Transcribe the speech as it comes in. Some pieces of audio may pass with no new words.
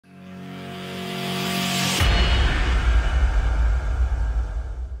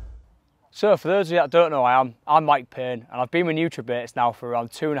So for those of you that don't know who I am, I'm Mike Payne and I've been with Nutrabaits now for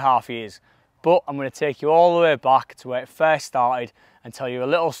around 2.5 years. But I'm going to take you all the way back to where it first started and tell you a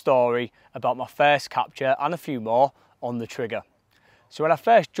little story about my first capture and a few more on the Trigga. So when I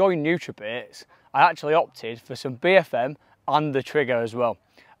first joined Nutrabaits, I actually opted for some BFM and the Trigga as well.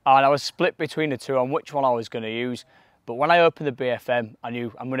 And I was split between the two on which one I was going to use. But when I opened the BFM, I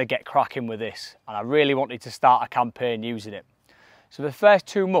knew I'm going to get cracking with this. And I really wanted to start a campaign using it. So the first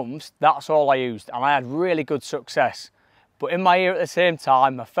 2 months, that's all I used, and I had really good success. But in my ear at the same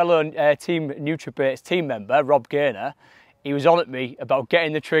time, my fellow Team Nutrabaits team member, Rob Gaynor, he was on at me about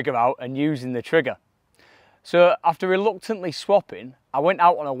getting the Trigga out and using the Trigga. So after reluctantly swapping, I went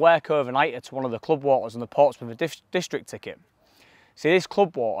out on a work overnighter to one of the club waters on the Portsmouth district ticket. See, this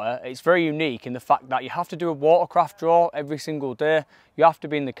club water, it's very unique in the fact that you have to do a watercraft draw every single day. You have to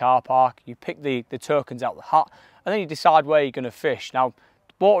be in the car park, you pick the tokens out of the hat, and then you decide where you're going to fish. Now,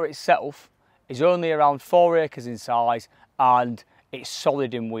 the water itself is only around 4 acres in size and it's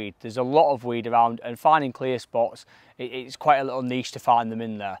solid in weed. There's a lot of weed around, and finding clear spots, it's quite a little niche to find them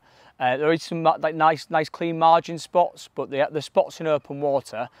in there. There is some like nice clean margin spots, but the spots in open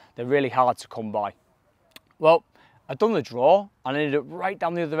water, they're really hard to come by. Well, I'd done the draw and ended up right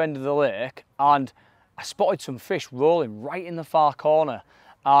down the other end of the lake, and I spotted some fish rolling right in the far corner,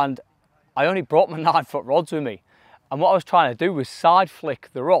 and I only brought my 9-foot rods with me. And what I was trying to do was side flick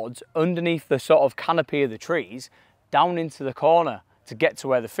the rods underneath the sort of canopy of the trees down into the corner to get to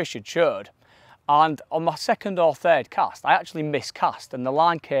where the fish had showed. And on my second or third cast, I actually miscast and the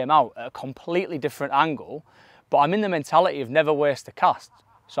line came out at a completely different angle, but I'm in the mentality of never waste a cast.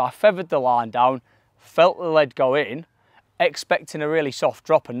 So I feathered the line down, felt the lead go in, expecting a really soft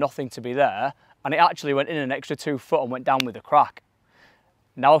drop and nothing to be there, and it actually went in an extra 2 foot and went down with a crack.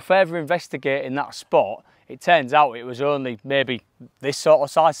 Now, further investigating that spot, it turns out it was only maybe this sort of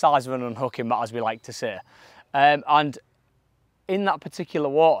size of an unhooking mat, as we like to say. And in that particular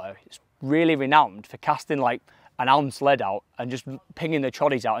water, it's really renowned for casting like an ounce lead out and just pinging the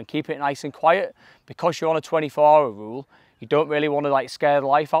troddies out and keeping it nice and quiet. Because you're on a 24-hour rule, you don't really want to like scare the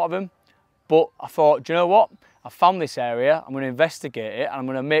life out of them. But I thought, do you know what? I found this area, I'm going to investigate it, and I'm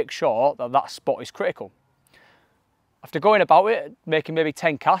going to make sure that that spot is critical. After going about it, making maybe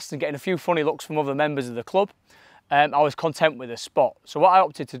 10 casts and getting a few funny looks from other members of the club, I was content with the spot. So what I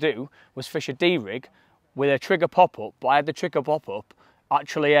opted to do was fish a D-rig with a Trigga pop-up, but I had the Trigga pop-up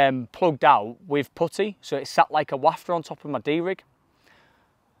actually plugged out with putty, so it sat like a wafter on top of my D-rig.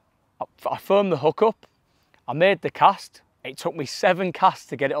 I firmed the hook up, I made the cast. It took me 7 casts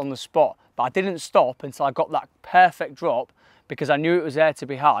to get it on the spot, but I didn't stop until I got that perfect drop because I knew it was there to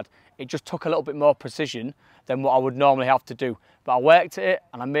be had. It just took a little bit more precision than what I would normally have to do. But I worked at it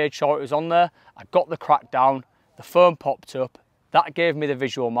and I made sure it was on there. I got the crack down, the foam popped up, that gave me the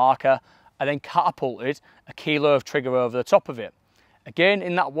visual marker. I then catapulted a kilo of Trigga over the top of it. Again,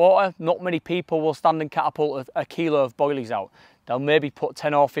 in that water, not many people will stand and catapult a kilo of boilies out. They'll maybe put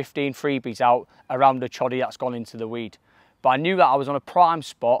 10 or 15 freebies out around a choddy that's gone into the weed. But I knew that I was on a prime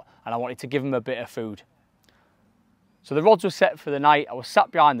spot and I wanted to give them a bit of food. So the rods were set for the night. I was sat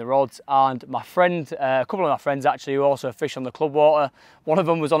behind the rods, and my friend, a couple of my friends actually, who also fish on the club water, one of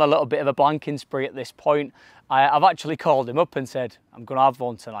them was on a little bit of a blanking spree at this point. I've actually called him up and said, I'm going to have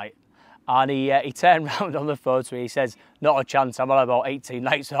one tonight. And he turned around on the phone to me, he says, not a chance, I'm on about 18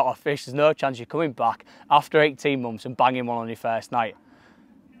 nights out of fish, there's no chance you're coming back after 18 months and banging one on your first night.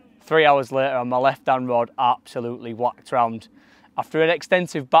 3 hours later, on my left-hand rod, absolutely whacked round. After an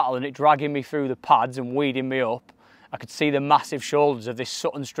extensive battle and it dragging me through the pads and weeding me up, I could see the massive shoulders of this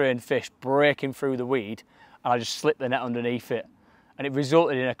Sutton strain fish breaking through the weed, and I just slipped the net underneath it. And it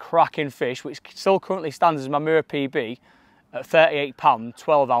resulted in a cracking fish, which still currently stands as my mirror PB at 38 pounds,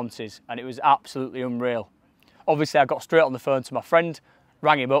 12 ounces, and it was absolutely unreal. Obviously, I got straight on the phone to my friend,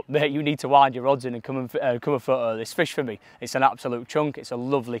 rang him up, mate, you need to wind your rods in and come and photo this fish for me. It's an absolute chunk, it's a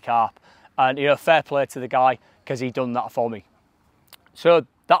lovely carp. And you know, fair play to the guy, because he done that for me. So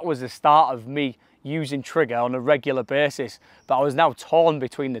that was the start of me using Trigga on a regular basis, but I was now torn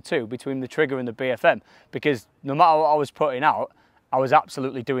between the two, between the Trigga and the BFM, because no matter what I was putting out, I was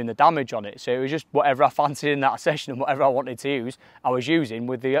absolutely doing the damage on it. So it was just whatever I fancied in that session and whatever I wanted to use, I was using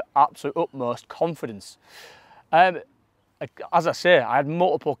with the absolute utmost confidence. As I say, I had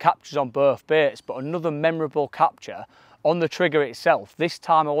multiple captures on both baits, but another memorable capture on the Trigga itself. This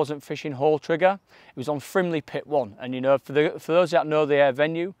time I wasn't fishing whole Trigga, it was on Frimley Pit One. And you know, for those that know the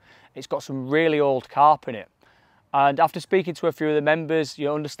venue, it's got some really old carp in it. And after speaking to a few of the members, you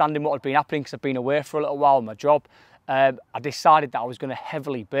know, understanding what had been happening, because I've been away for a little while on my job, I decided that I was going to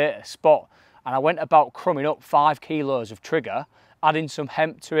heavily bait a spot. And I went about crumbing up 5 kilos of Trigga, adding some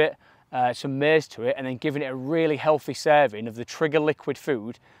hemp to it, some maize to it, and then giving it a really healthy serving of the Trigga liquid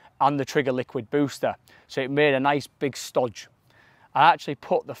food and the Trigga liquid booster. So it made a nice big stodge. I actually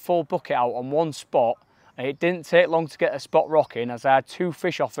put the full bucket out on one spot, and it didn't take long to get a spot rocking, as I had 2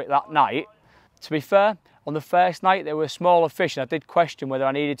 fish off it that night. To be fair, on the first night there were smaller fish, and I did question whether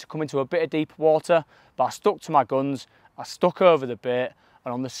I needed to come into a bit of deeper water, but I stuck to my guns, I stuck over the bait,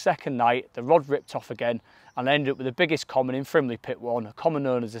 and on the second night the rod ripped off again, and I ended up with the biggest common in Frimley Pit One, a common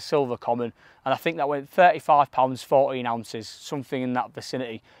known as the silver common, and I think that went 35 pounds 14 ounces, something in that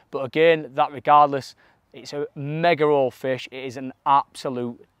vicinity. But again, that regardless, it's a mega old fish. It is an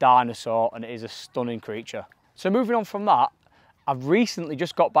absolute dinosaur, and it is a stunning creature. So moving on from that, I've recently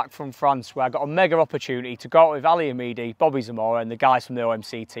just got back from France, where I got a mega opportunity to go out with Ali Amidi, Bobby Zamora and the guys from the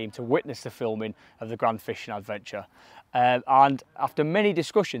OMC team to witness the filming of the Grand Fishing Adventure. And after many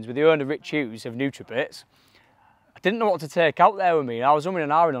discussions with the owner Rich Hughes of Nutrabaits, I didn't know what to take out there with me. I was umming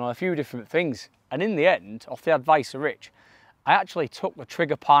and ahhing on a few different things, and in the end, off the advice of Rich, I actually took the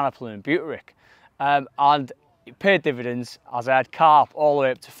Trigga pineapple and butyric, and it paid dividends, as I had carp all the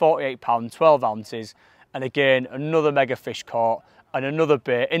way up to 48 pounds 12 ounces, and again another mega fish caught and another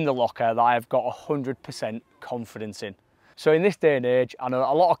bait in the locker that I have got 100% confidence in. So in this day and age, I know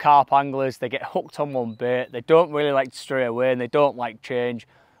a lot of carp anglers, they get hooked on one bait, they don't really like to stray away and they don't like change,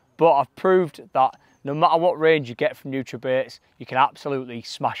 but I've proved that no matter what range you get from Nutrabaits, you can absolutely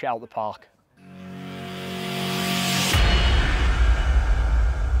smash it out the park.